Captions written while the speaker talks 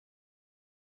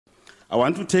I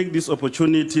want to take this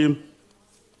opportunity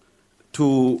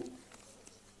to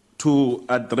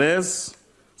address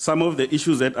some of the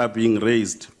issues that are being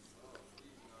raised.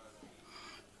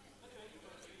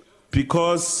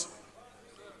 Because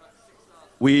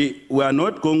we are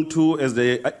not going to, as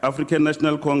the African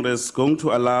National Congress, going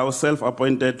to allow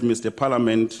self-appointed Mr.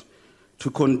 Parliament to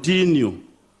continue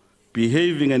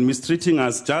behaving and mistreating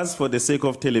us just for the sake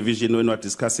of television when we're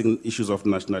discussing issues of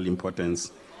national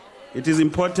importance. It is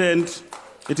important,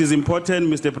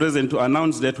 Mr. President, to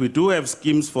announce that we do have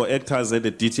schemes for actors at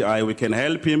the DTI. We can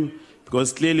help him,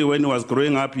 because clearly when he was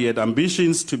growing up, he had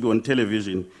ambitions to be on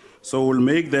television. So we'll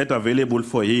make that available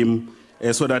for him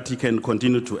so that he can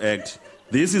continue to act.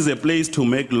 This is a place to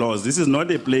make laws. This is not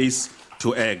a place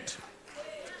to act.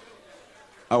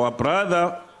 Our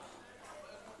brother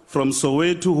from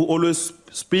Soweto, who always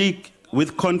speak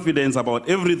with confidence about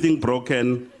everything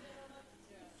broken,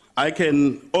 I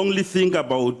can only think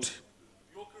about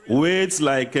words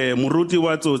like Muruti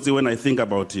Watsotsi when I think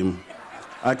about him.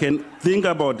 I can think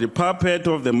about the puppet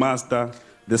of the master,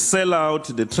 the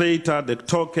sellout, the traitor, the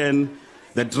token,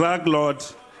 the drug lord,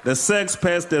 the sex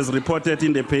pest as reported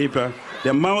in the paper,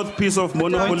 the mouthpiece of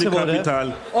monopoly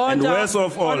capital, and worst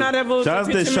of all,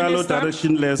 just the shallow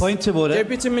directionless. Point of order.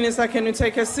 Deputy Minister, can you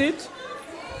take a seat?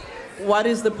 What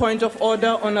is the point of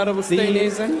order, Honourable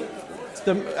Steenhuisen?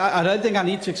 I don't think I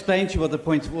need to explain to you what the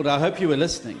point of order. I hope you were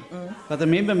listening. But the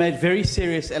member made very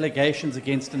serious allegations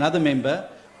against another member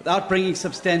without bringing a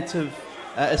substantive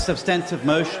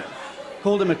motion.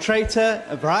 Called him a traitor,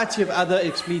 a variety of other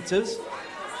expletives.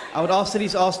 I would ask that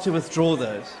he's asked to withdraw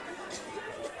those.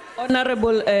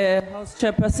 Honourable House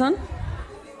Chairperson.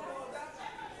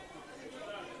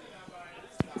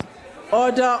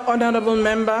 Order, Honourable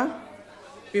Member.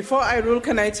 Before I rule,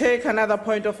 can I take another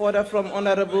point of order from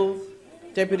Honourable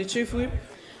Deputy Chief Whip?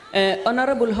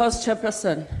 Honourable House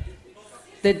Chairperson,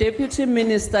 the Deputy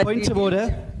Minister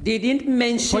didn't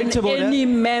mention any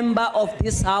member of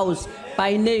this House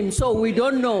by name, so we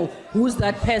don't know who's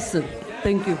that person.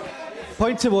 Thank you.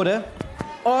 Point of order.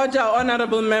 Order,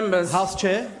 Honourable Members. House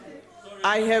Chair.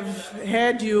 I have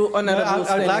heard you, Honourable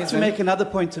I would like to make another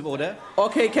point of order.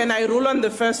 Okay, can I rule on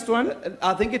the first one?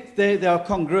 I think they are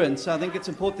congruent, so I think it's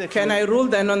important that Can I rule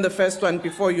then on the first one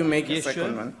before you make a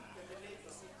second one?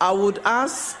 I would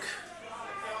ask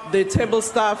the table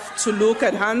staff to look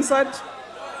at Hansard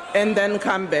and then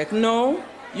come back. No,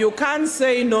 you can't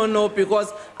say no,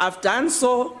 because I've done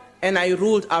so and I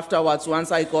ruled afterwards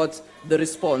once I got the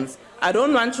response. I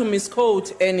don't want to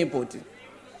misquote anybody.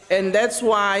 And that's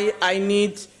why I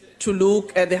need to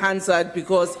look at the Hansard,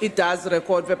 because it does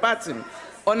record verbatim.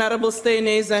 Honourable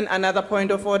Steenhuisen, another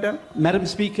point of order. Madam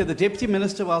Speaker, the Deputy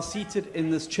Minister, while seated in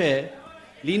this chair,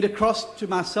 leaned across to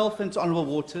myself and to Honourable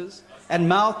Waters and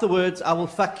mouthed the words, "I will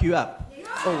fuck you up."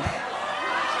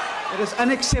 It is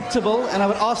unacceptable, and I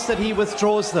would ask that he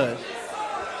withdraws those.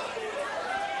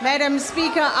 Madam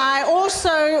Speaker, I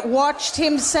also watched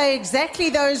him say exactly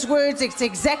those words. It's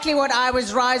exactly what I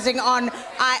was rising on.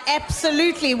 I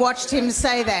absolutely watched him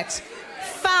say that.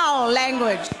 Foul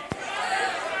language.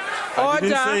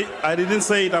 Order. I didn't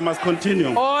say it. I must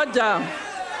continue. Order.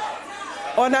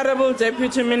 Honourable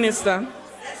Deputy Minister,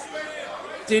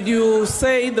 did you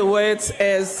say the words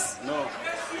as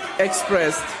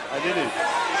expressed? I didn't.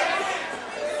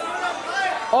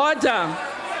 Order.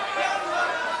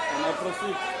 Can I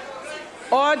proceed?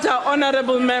 Order,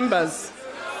 Honourable Members.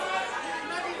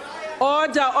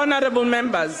 Order, Honourable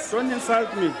Members. Don't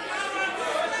insult me.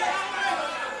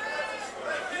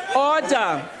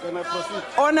 Order. Can I proceed?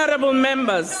 Honourable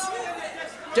Members.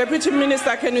 Deputy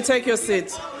Minister, can you take your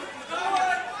seat?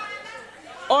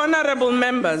 Honourable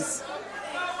Members.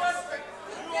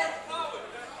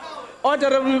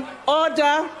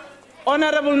 Order,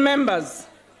 Honourable Members.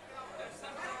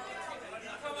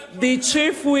 The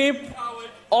Chief Whip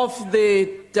of the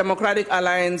Democratic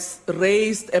Alliance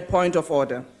raised a point of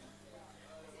order,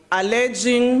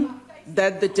 alleging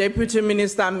that the Deputy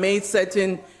Minister made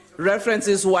certain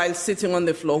references while sitting on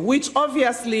the floor, which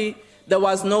obviously there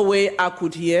was no way I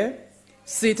could hear,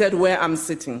 seated where I'm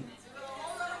sitting.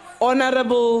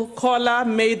 Honourable Kola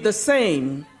made the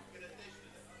same.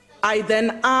 I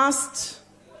then asked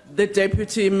the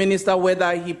Deputy Minister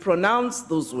whether he pronounced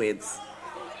those words,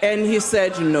 and he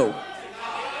said no.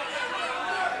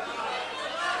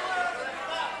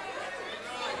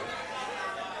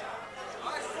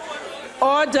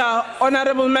 Order,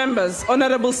 Honourable Members.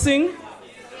 Honourable Singh.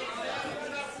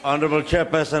 Honourable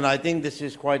Chairperson, I think this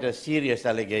is quite a serious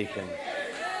allegation,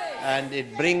 and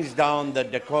it brings down the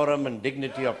decorum and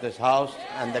dignity of this House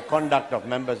and the conduct of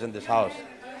members in this House.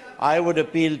 I would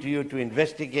appeal to you to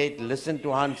investigate, listen to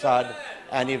Hansard,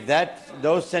 and if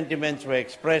those sentiments were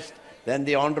expressed, then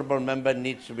the honourable member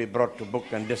needs to be brought to book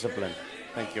and disciplined.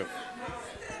 Thank you.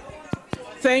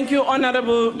 Thank you,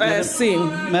 Honourable Singh.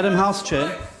 Madam House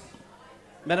Chair.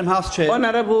 Madam House Chair.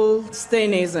 Honourable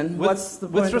Steenhuisen, what's the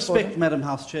point? With respect, Madam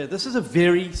House Chair, this is a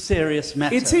very serious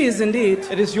matter. It is indeed.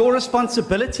 It is your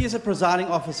responsibility as a presiding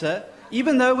officer,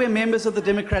 even though we're members of the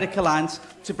Democratic Alliance,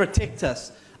 to protect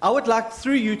us. I would like,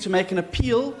 through you, to make an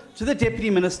appeal to the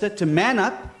Deputy Minister to man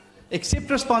up,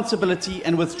 accept responsibility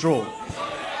and withdraw.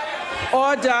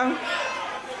 Order.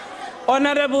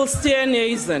 Honourable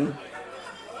Steenhuisen.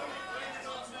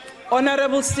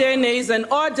 Honourable Steenhuisen,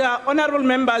 order. Honourable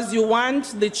members, you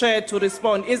want the chair to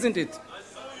respond, isn't it?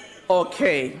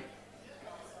 Okay.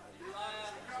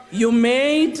 You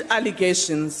made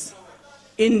allegations,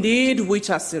 indeed, which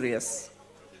are serious.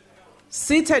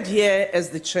 Seated here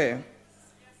as the chair,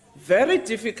 very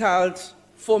difficult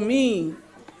for me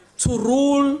to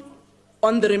rule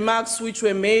on the remarks which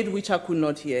were made, which I could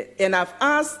not hear. And I've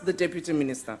asked the Deputy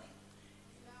Minister.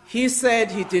 He said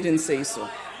he didn't say so.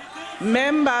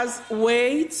 Members,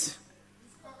 wait.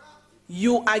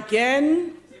 You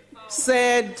again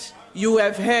said you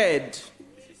have heard.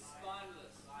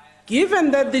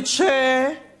 Given that the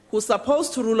chair who's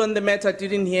supposed to rule on the matter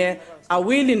didn't hear, I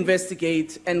will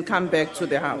investigate and come back to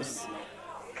the House.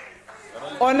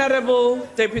 Honourable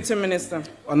Deputy Minister.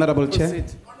 Honourable Chair. Chair.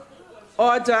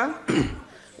 Order.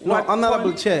 No,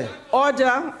 Honourable Chair.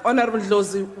 Order. Honourable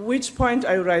Dlozi, which point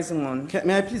are you rising on?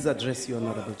 May I please address you,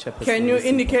 Honourable Chair? Can you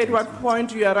indicate what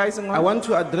point you are rising on? I want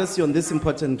to address you on this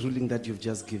important ruling that you've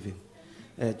just given,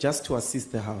 just to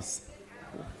assist the House.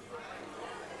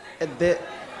 The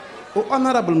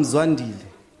Honourable Mzwandile,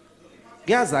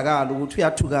 kuyazakala ukuthi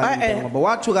uyathukana ngoba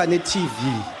wathukana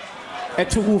ne-TV.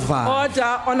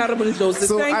 Order, Honourable Dlozi.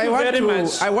 So thank you very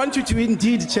much. I want you to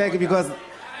indeed check, because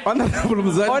Honourable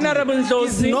Mzwandile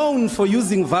is known for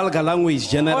using vulgar language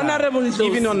generally,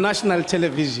 even on national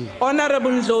television.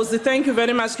 Honourable Dlozi, thank you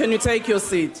very much. Can you take your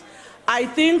seat? I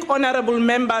think, honourable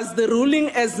members, the ruling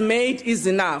as made is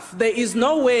enough. There is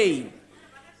no way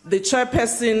the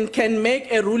chairperson can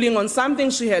make a ruling on something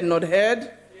she had not heard.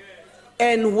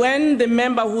 And when the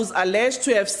member who's alleged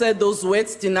to have said those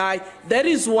words deny, that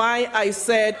is why I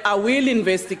said I will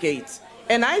investigate.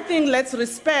 And I think let's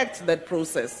respect that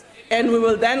process. And we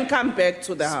will then come back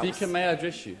to the House. Speaker, may I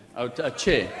address you?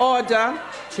 Chair. Order.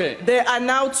 Chair. There are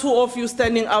now two of you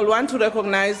standing. I want to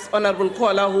recognize Honourable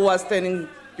Kola, who was standing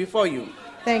before you.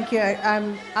 Thank you.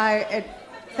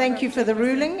 Thank you for the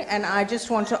ruling, and I just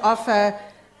want to offer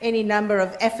any number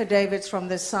of affidavits from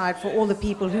this side for all the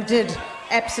people who did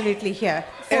absolutely hear,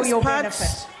 for your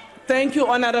benefit. Thank you,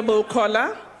 Honourable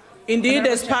Kola. Indeed,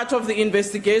 as part of the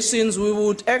investigations, we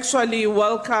would actually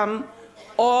welcome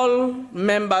all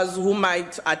members who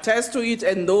might attest to it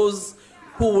and those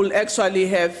who will actually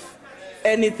have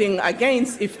anything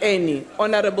against, if any.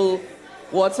 Honourable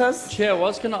Waters. Chair, I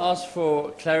was going to ask for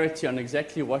clarity on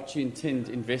exactly what you intend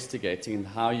investigating and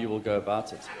how you will go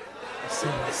about it.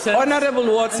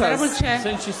 Honourable Waters. Honourable Chair.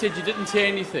 Since you said you didn't hear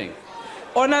anything.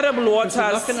 Honourable Waters.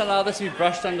 We're not going to allow this to be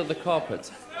brushed under the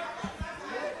carpet.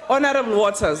 Honourable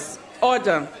Waters,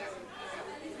 order.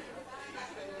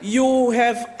 You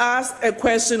have asked a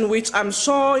question which I'm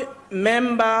sure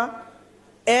member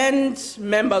and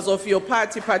members of your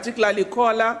party, particularly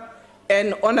Kola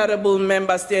and Honourable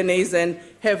Member Steenhuisen,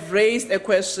 have raised a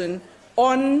question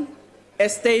on a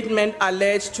statement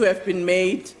alleged to have been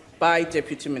made by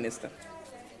Deputy Minister.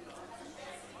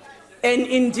 And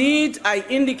indeed, I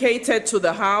indicated to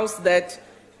the House that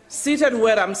seated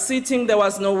where I'm sitting, there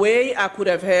was no way I could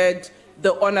have heard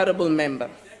the Honourable Member.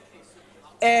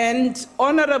 And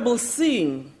Honourable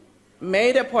Singh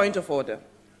made a point of order,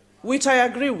 which I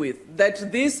agree with,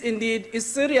 that this indeed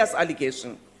is serious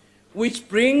allegation, which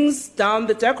brings down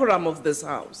the decorum of this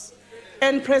House.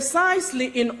 And precisely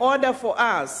in order for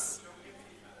us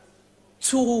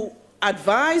to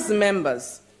advise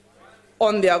members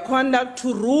on their conduct,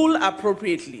 to rule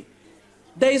appropriately,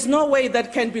 there is no way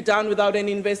that can be done without an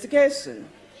investigation.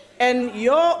 And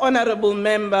your Honourable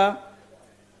Member,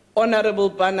 Honourable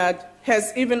Bernard,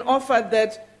 has even offered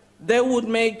that they would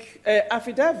make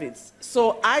affidavits.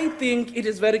 So I think it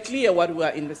is very clear what we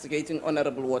are investigating,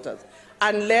 Honourable Waters,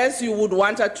 unless you would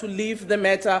want her to leave the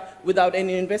matter without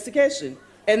any investigation.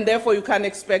 And therefore you can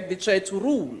expect the chair to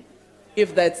rule,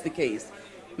 if that's the case.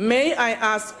 May I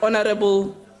ask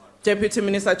Honourable Deputy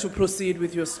Minister to proceed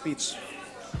with your speech?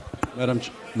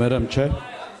 Madam Chair.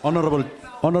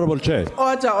 Honourable Chair.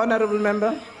 Order, Honourable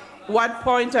Member. What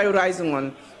point are you rising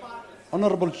on?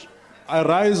 Honourable I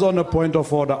rise on a point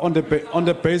of order on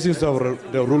the basis of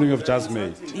the ruling you've just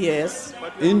made. Yes.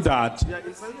 In that,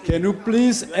 can you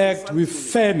please act with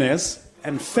fairness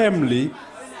and family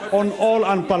on all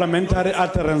unparliamentary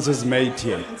utterances made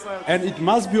here? And it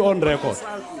must be on record.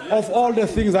 Of all the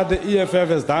things that the EFF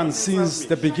has done since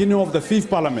the beginning of the 5th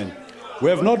Parliament, we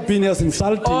have not been as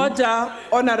insulting. Order,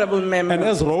 honourable member. And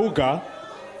as Roga,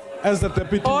 as the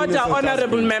deputy Order, minister.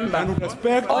 honourable member.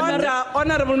 Order,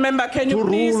 honourable member, can you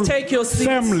please take your seat?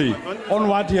 Family on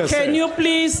what he has said. Can you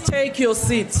please take your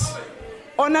seat?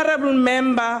 Honourable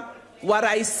member, what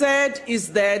I said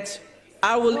is that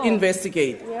I will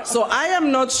investigate. So I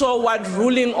am not sure what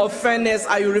ruling of fairness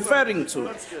are you referring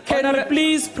to. Can you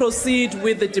please proceed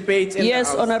with the debate in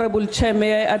Yes, the House? Honourable Chair,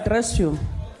 may I address you?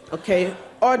 Okay.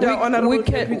 Order, honourable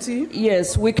deputy.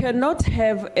 Yes, we cannot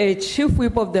have a chief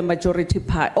whip of the majority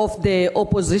part of the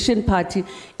opposition party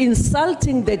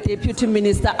insulting the deputy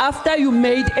minister after you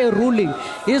made a ruling.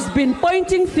 He's been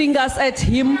pointing fingers at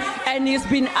him and he's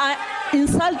been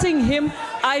insulting him.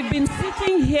 I've been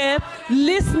sitting here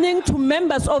listening to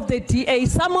members of the DA,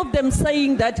 some of them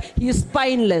saying that he's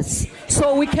spineless.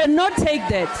 So we cannot take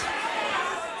that.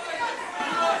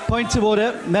 Point of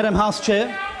order, Madam House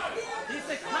Chair.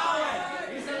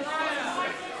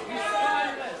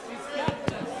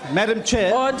 Madam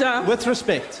Chair, order. With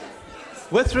respect,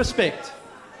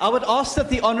 I would ask that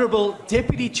the Honourable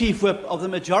Deputy Chief Whip of the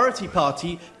majority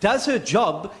party does her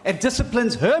job and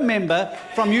disciplines her member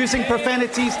from using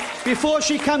profanities before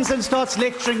she comes and starts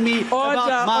lecturing me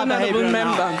about my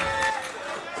behaviour.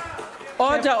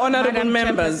 Order, honourable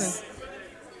members.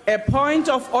 A point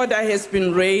of order has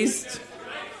been raised,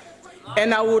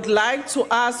 and I would like to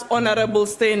ask Honourable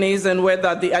Steenhuisen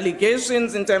whether the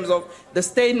allegations in terms of the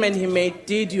statement he made,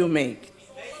 did you make?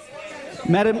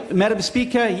 Madam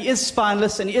Speaker, he is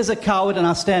spineless and he is a coward, and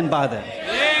I stand by that.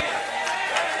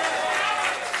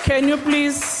 Can you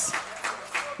please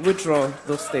withdraw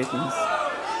those statements?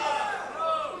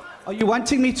 Are you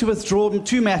wanting me to withdraw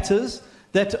 2 matters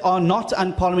that are not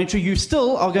unparliamentary? You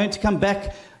still are going to come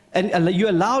back, and you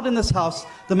allowed in this House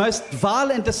the most vile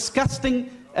and disgusting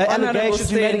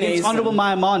allegations you made against Honourable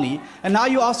Mayamani, and now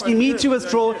you're asking me to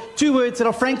withdraw 2 words that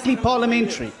are frankly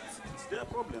parliamentary.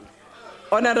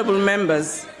 Honourable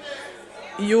members,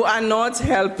 you are not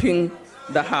helping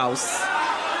the House.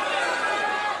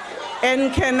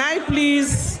 And can I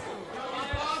please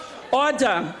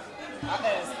order,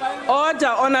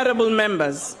 honourable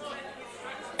members.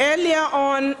 Earlier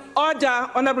on,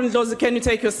 Honourable Ndlozi, can you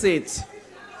take your seat?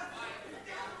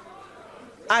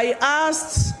 I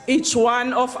asked each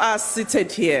one of us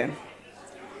seated here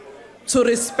to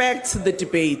respect the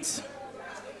debate.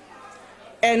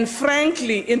 And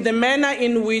frankly, in the manner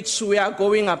in which we are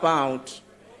going about,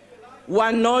 we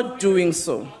are not doing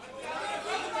so.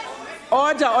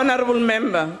 Order, honourable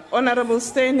member, Honourable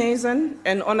Steenhuisen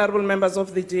and honourable members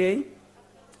of the DA,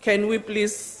 can we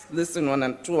please listen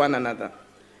to one another?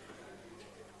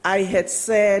 I had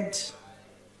said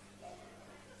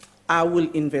I will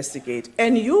investigate,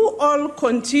 and you all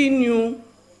continue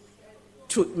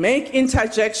to make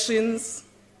interjections,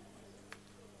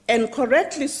 and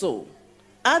correctly so.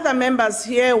 Other members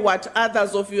hear what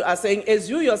others of you are saying, as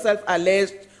you yourself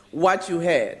alleged what you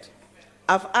heard.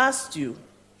 I've asked you,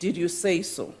 did you say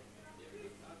so?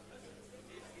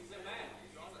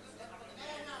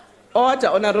 Order,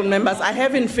 honourable members, I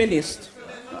haven't finished.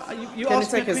 Can you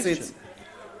take a seat?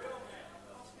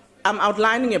 I'm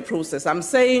outlining a process. I'm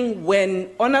saying when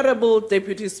Honourable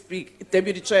Deputy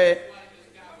Chair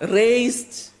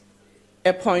raised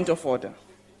a point of order,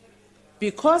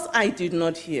 because I did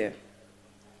not hear,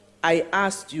 I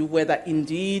asked you whether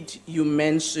indeed you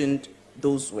mentioned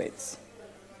those words.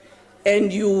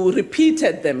 And you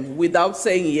repeated them without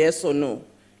saying yes or no.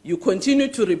 You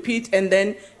continued to repeat and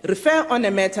then refer on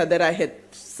a matter that I had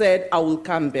said I will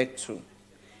come back to.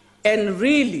 And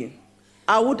really,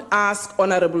 I would ask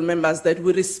honourable members that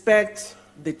we respect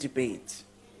the debate.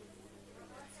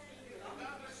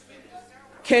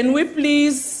 Can we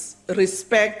please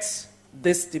respect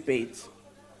this debate?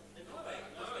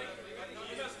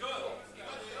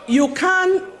 You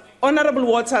can, Honourable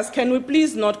Waters, can we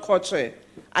please not co-chair?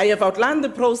 I have outlined the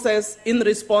process in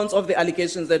response of the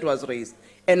allegations that was raised.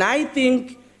 And I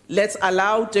think let's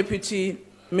allow Deputy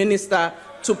Minister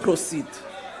to proceed.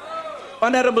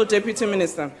 Honourable Deputy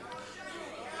Minister.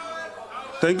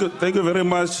 Thank you very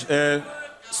much,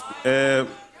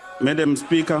 Madam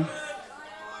Speaker.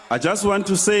 I just want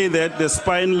to say that the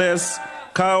spineless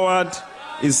coward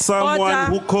is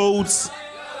someone who quotes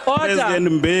President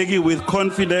Mbeki with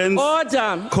confidence,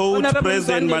 quotes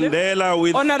President Mandela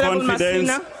with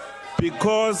confidence,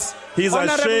 because he's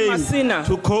Honorable ashamed Masina.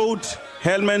 to quote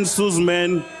Helman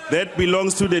Suzman that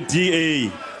belongs to the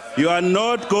DA. You are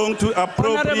not going to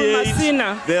appropriate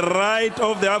Masina. the right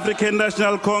of the African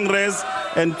National Congress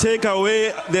and take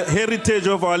away the heritage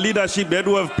of our leadership that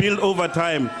we have built over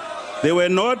time. They were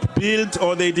not built,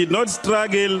 or they did not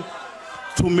struggle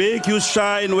to make you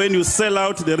shine when you sell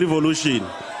out the revolution.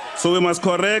 So we must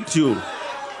correct you.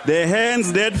 The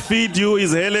hands that feed you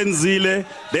is Helen Zille.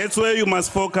 That's where you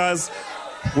must focus.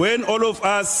 When all of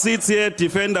us sit here,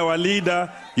 defend our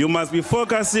leader, you must be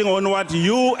focusing on what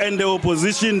you and the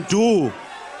opposition do,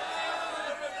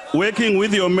 working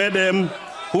with your madam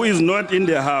who is not in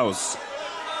the house.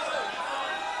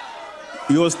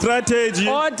 Your strategy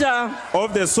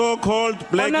of the so-called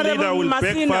black leader will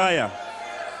backfire.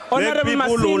 Black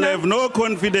people will have no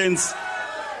confidence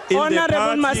in the party.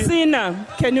 Honorable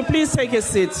Masina, can you please take a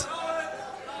seat?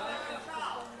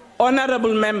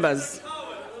 Honorable members,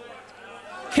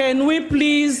 can we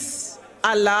please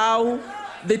allow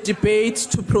the debate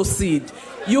to proceed?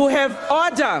 You have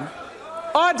order.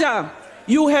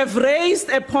 You have raised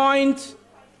a point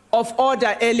of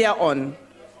order earlier on.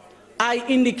 I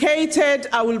indicated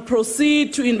I will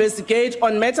proceed to investigate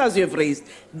on matters you have raised.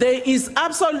 There is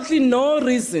absolutely no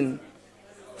reason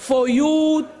for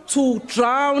you to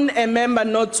drown a member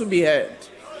not to be heard.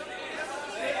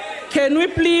 Can we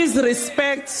please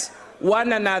respect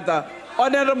one another?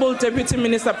 Honorable Deputy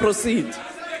Minister, proceed.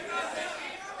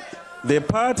 The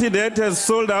party that has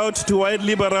sold out to white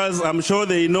liberals, I'm sure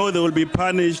they know they will be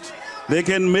punished. They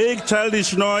can make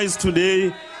childish noise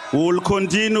today. We will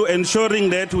continue ensuring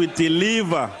that we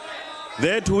deliver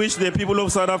that which the people of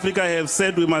South Africa have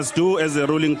said we must do as a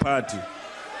ruling party.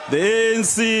 The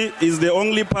ANC is the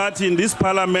only party in this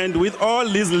parliament with all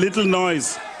this little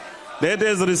noise that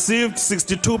has received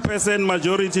 62%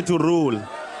 majority to rule.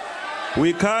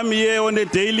 We come here on a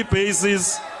daily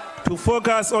basis to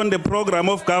focus on the program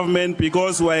of government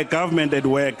because we are a government at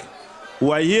work.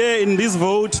 We are here in this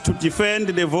vote to defend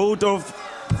the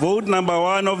vote number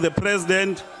 1 of the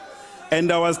president. And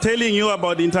I was telling you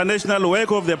about the international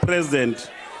work of the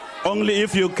president, only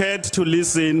if you cared to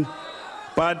listen.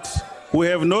 But we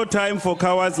have no time for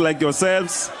cowards like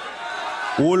yourselves.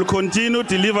 We will continue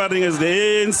delivering as the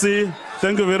ANC.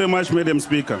 Thank you very much, Madam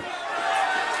Speaker.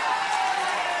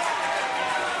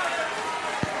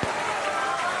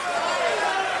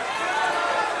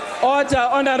 Order,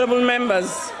 honorable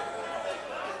members.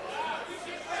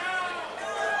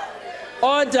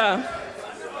 Order.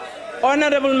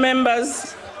 Honorable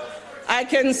members, I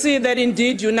can see that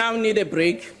indeed you now need a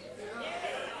break.